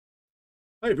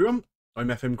Hi everyone, I'm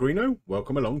FM Greeno.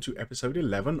 Welcome along to episode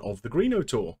 11 of the Greeno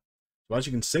Tour. So as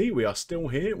you can see, we are still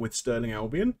here with Stirling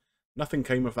Albion. Nothing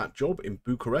came of that job in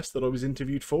Bucharest that I was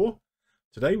interviewed for.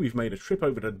 Today we've made a trip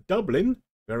over to Dublin,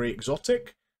 very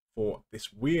exotic, for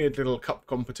this weird little cup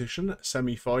competition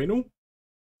semi-final.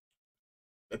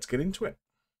 Let's get into it.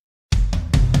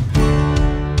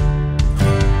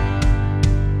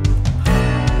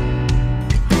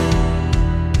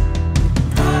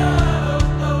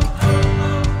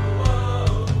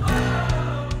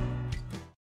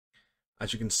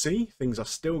 As you can see, things are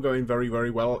still going very, very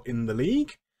well in the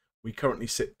league. We currently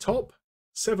sit top,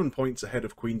 7 points ahead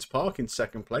of Queen's Park in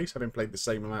second place, having played the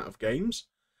same amount of games.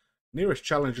 Nearest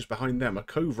challengers behind them are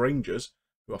Cove Rangers,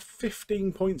 who are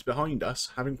 15 points behind us,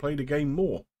 having played a game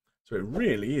more. So it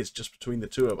really is just between the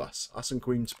two of us and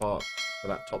Queen's Park, for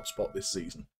that top spot this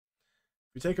season.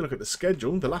 If you take a look at the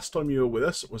schedule, the last time you were with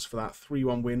us was for that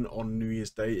 3-1 win on New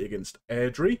Year's Day against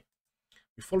Airdrie.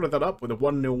 We followed that up with a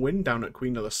 1-0 win down at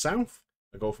Queen of the South.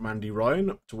 A goal from Andy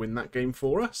Ryan to win that game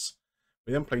for us.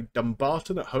 We then played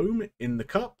Dumbarton at home in the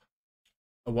Cup.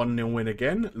 A 1-0 win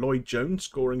again. Lloyd Jones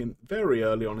scoring in very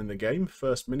early on in the game,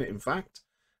 first minute in fact,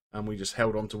 and we just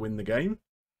held on to win the game.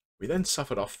 We then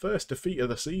suffered our first defeat of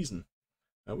the season,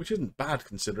 which isn't bad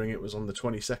considering it was on the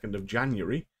 22nd of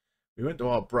January. We went to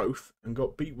Arbroath and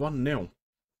got beat 1-0.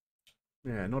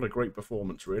 Yeah, not a great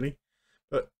performance really.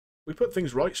 But we put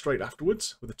things right straight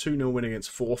afterwards with a 2-0 win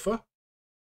against Forfar.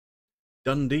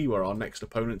 Dundee were our next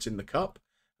opponents in the Cup,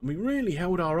 and we really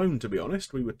held our own, to be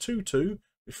honest. We were 2-2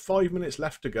 with 5 minutes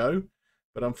left to go,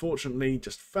 but unfortunately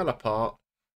just fell apart.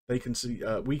 We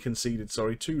conceded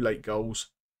 2 late goals.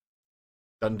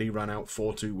 Dundee ran out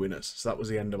 4-2 winners, so that was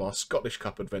the end of our Scottish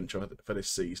Cup adventure for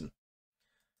this season.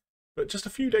 But just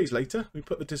a few days later, we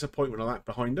put the disappointment of that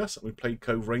behind us, and we played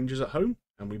Cove Rangers at home,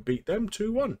 and we beat them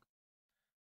 2-1. So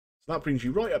that brings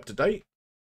you right up to date.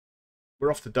 We're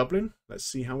off to Dublin. Let's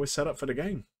see how we're set up for the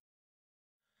game.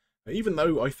 Now, even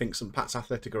though I think St Pat's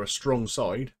Athletic are a strong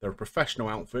side, they're a professional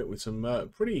outfit with some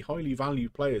pretty highly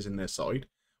valued players in their side,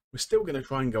 we're still going to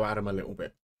try and go at them a little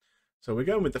bit. So we're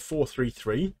going with the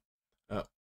 4-3-3.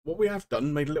 What we have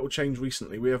done, made a little change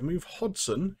recently, we have moved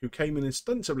Hodson, who came in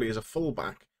ostensibly as a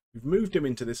fullback. We've moved him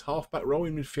into this halfback role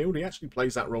in midfield. He actually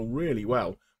plays that role really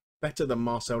well, better than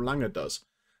Marcel Langer does.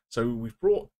 So we've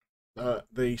brought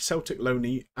the Celtic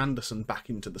loanee Anderson back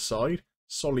into the side.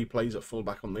 Solly plays at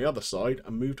fullback on the other side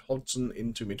and moved Hodson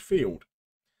into midfield.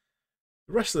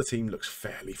 The rest of the team looks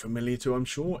fairly familiar to, I'm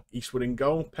sure. Eastwood in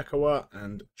goal, Pekawa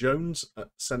and Jones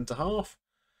at centre half,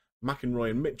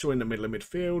 McInroy and Mitchell in the middle of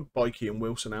midfield, Bikey and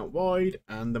Wilson out wide,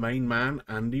 and the main man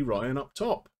Andy Ryan up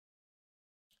top.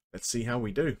 Let's see how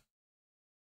we do.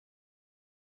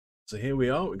 So here we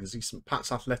are. We can see St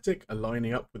Pat's Athletic are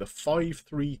lining up with a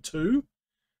 5-3-2.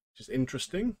 Which is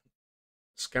interesting.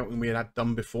 Scouting we had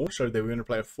done before showed they were going to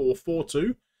play a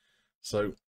 4-4-2.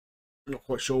 So, I'm not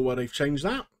quite sure why they've changed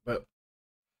that, but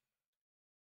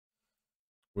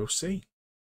we'll see.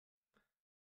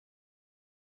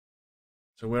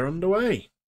 So we're underway.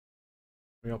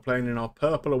 We are playing in our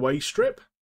purple away strip.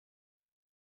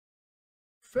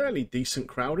 Fairly decent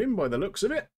crowd in by the looks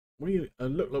of it. We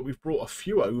look like we've brought a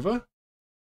few over,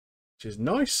 which is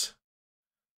nice.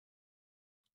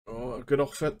 Oh, a good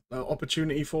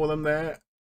opportunity for them there.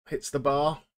 Hits the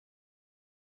bar.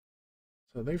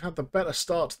 So they've had the better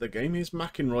start to the game. Here's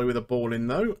McInroy with a ball in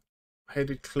though.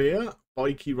 Headed clear.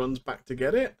 Bikey runs back to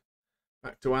get it.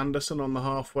 Back to Anderson on the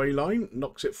halfway line.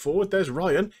 Knocks it forward. There's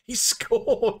Ryan. He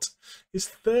scored his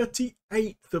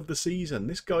 38th of the season.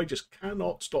 This guy just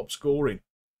cannot stop scoring.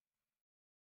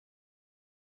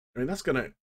 I mean, that's going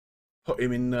to put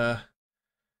him in the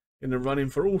running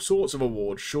for all sorts of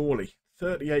awards, surely.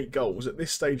 38 goals at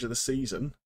this stage of the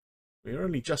season. We're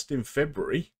only just in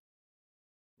February.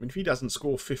 I mean, if he doesn't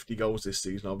score 50 goals this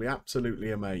season, I'll be absolutely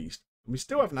amazed. And we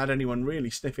still haven't had anyone really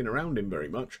sniffing around him very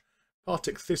much.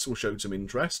 Partick Thistle showed some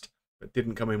interest, but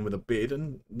didn't come in with a bid,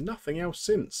 and nothing else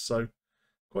since. So,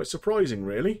 quite surprising,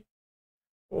 really.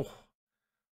 Oh,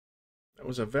 that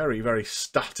was a very, very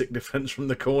static defence from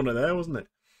the corner there, wasn't it?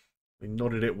 We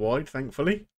nodded it wide,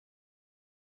 thankfully.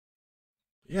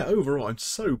 Yeah, overall, I'm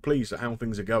so pleased at how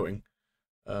things are going.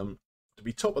 To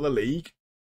be top of the league,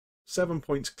 7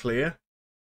 points clear.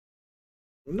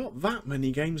 Not that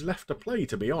many games left to play,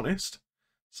 to be honest.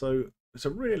 So it's a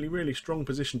really, really strong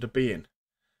position to be in.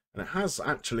 And it has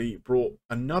actually brought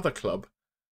another club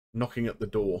knocking at the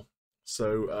door.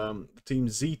 So the team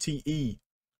ZTE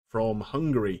from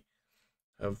Hungary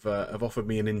have offered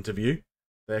me an interview.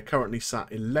 They're currently sat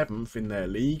 11th in their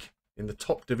league. In the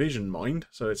top division, mind,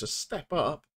 so it's a step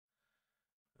up.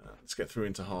 Let's get through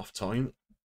into half time.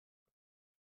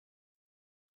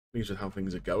 Pleased with how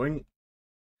things are going.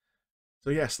 So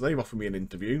yes, they've offered me an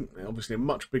interview. Obviously a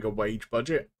much bigger wage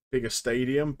budget, bigger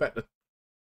stadium, better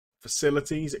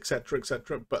facilities, etc,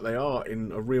 etc. But they are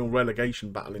in a real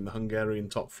relegation battle in the Hungarian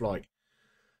top flight.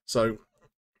 So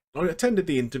I attended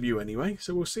the interview anyway,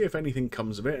 so we'll see if anything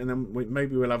comes of it, and then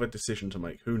maybe we'll have a decision to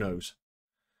make. Who knows?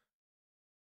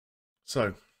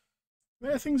 So,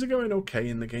 yeah, things are going okay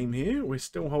in the game here. We're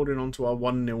still holding on to our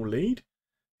 1-0 lead.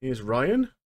 Here's Ryan.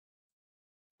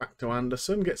 Back to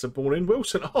Anderson. Gets a ball in.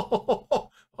 Wilson. Oh,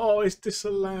 it's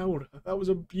disallowed. That was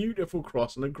a beautiful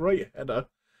cross and a great header.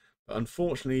 But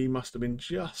unfortunately, he must have been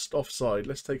just offside.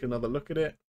 Let's take another look at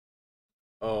it.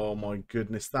 Oh, my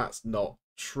goodness. That's not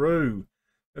true.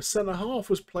 The centre-half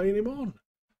was playing him on.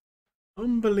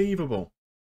 Unbelievable.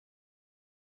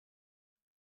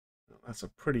 That's a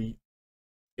pretty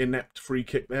inept free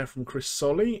kick there from Chris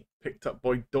Solly. Picked up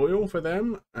by Doyle for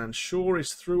them. And Shaw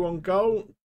is through on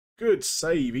goal. Good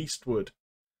save, Eastwood.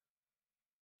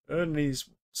 Earning his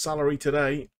salary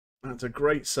today. That's a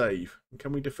great save. And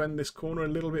can we defend this corner a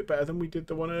little bit better than we did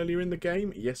the one earlier in the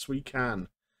game? Yes, we can.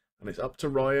 And it's up to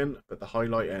Ryan, but the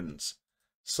highlight ends.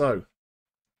 So,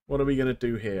 what are we going to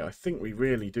do here? I think we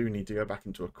really do need to go back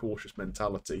into a cautious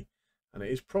mentality. And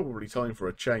it is probably time for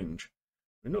a change.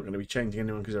 We're not going to be changing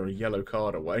anyone because they're a yellow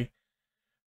card away.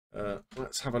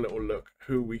 Let's have a little look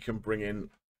who we can bring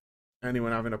in.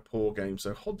 Anyone having a poor game.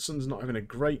 So Hodson's not having a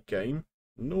great game.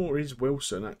 Nor is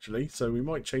Wilson, actually. So we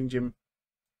might change him.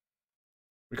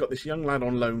 We've got this young lad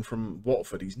on loan from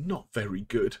Watford. He's not very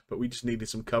good. But we just needed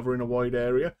some cover in a wide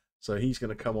area. So he's going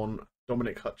to come on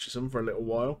Dominic Hutchison for a little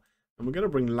while. And we're going to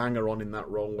bring Langer on in that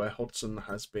role where Hodson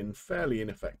has been fairly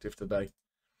ineffective today.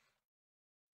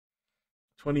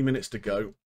 20 minutes to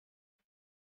go.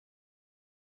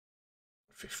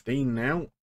 15 now.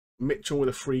 Mitchell with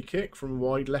a free kick from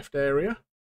wide left area.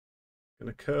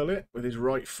 Going to curl it with his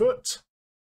right foot.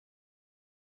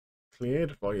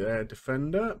 Cleared by their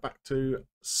defender. Back to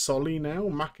Solly now.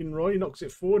 McInroy knocks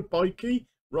it forward. Bikey.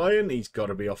 Ryan, he's got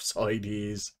to be offside. He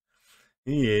is.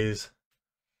 He is.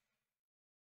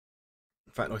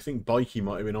 In fact, I think Bikey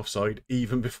might have been offside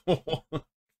even before.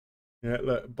 Yeah,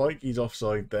 look, Bikey's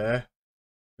offside there.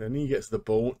 Then he gets the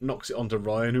ball, knocks it onto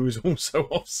Ryan, who is also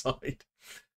offside.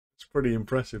 It's pretty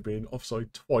impressive being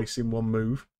offside twice in one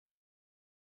move.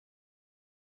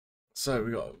 So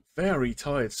we've got very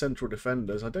tired central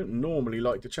defenders. I don't normally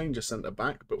like to change a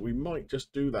centre-back, but we might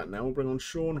just do that now. We'll bring on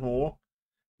Sean Hoare.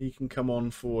 He can come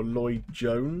on for Lloyd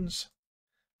Jones.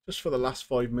 Just for the last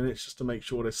 5 minutes, just to make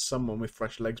sure there's someone with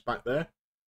fresh legs back there.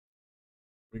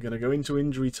 We're going to go into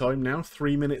injury time now,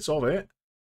 3 minutes of it.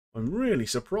 I'm really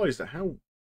surprised at how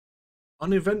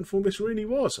uneventful this really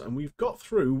was. And we've got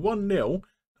through 1-0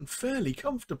 and fairly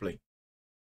comfortably.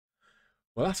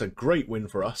 Well, that's a great win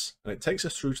for us. And it takes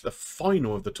us through to the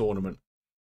final of the tournament.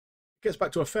 It gets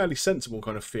back to a fairly sensible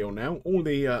kind of feel now. All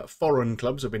the foreign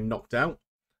clubs have been knocked out.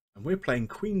 And we're playing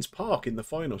Queen's Park in the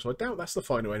final. So I doubt that's the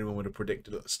final anyone would have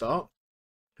predicted at the start.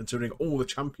 Considering all the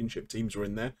championship teams were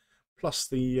in there. Plus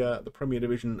the Premier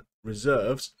Division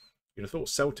reserves. You'd have thought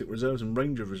Celtic reserves and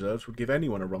Rangers reserves would give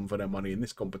anyone a run for their money in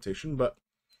this competition. But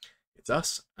it's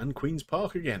us and Queen's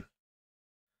Park again.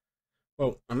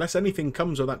 Well, unless anything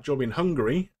comes of that job in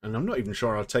Hungary, and I'm not even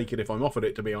sure I'll take it if I'm offered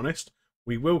it, to be honest,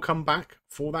 we will come back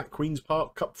for that Queen's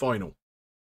Park Cup final.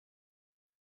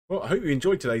 Well, I hope you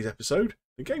enjoyed today's episode.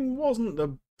 The game wasn't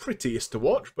the prettiest to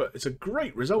watch, but it's a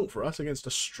great result for us against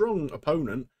a strong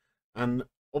opponent, and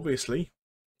obviously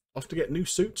off to get new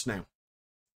suits now.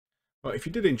 Well, if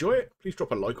you did enjoy it, please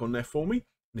drop a like on there for me,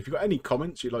 and if you've got any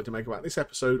comments you'd like to make about this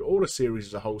episode or the series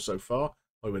as a whole so far,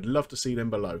 I would love to see them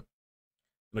below.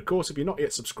 And of course, if you're not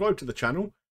yet subscribed to the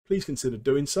channel, please consider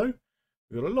doing so.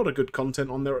 We've got a lot of good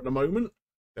content on there at the moment.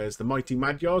 There's the Mighty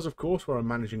Magyars, of course, where I'm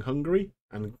managing Hungary,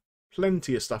 and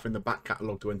plenty of stuff in the back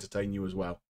catalogue to entertain you as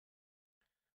well.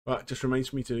 But it just remains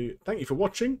for me to thank you for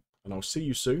watching, and I'll see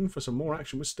you soon for some more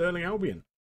action with Stirling Albion.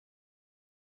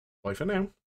 Bye for now.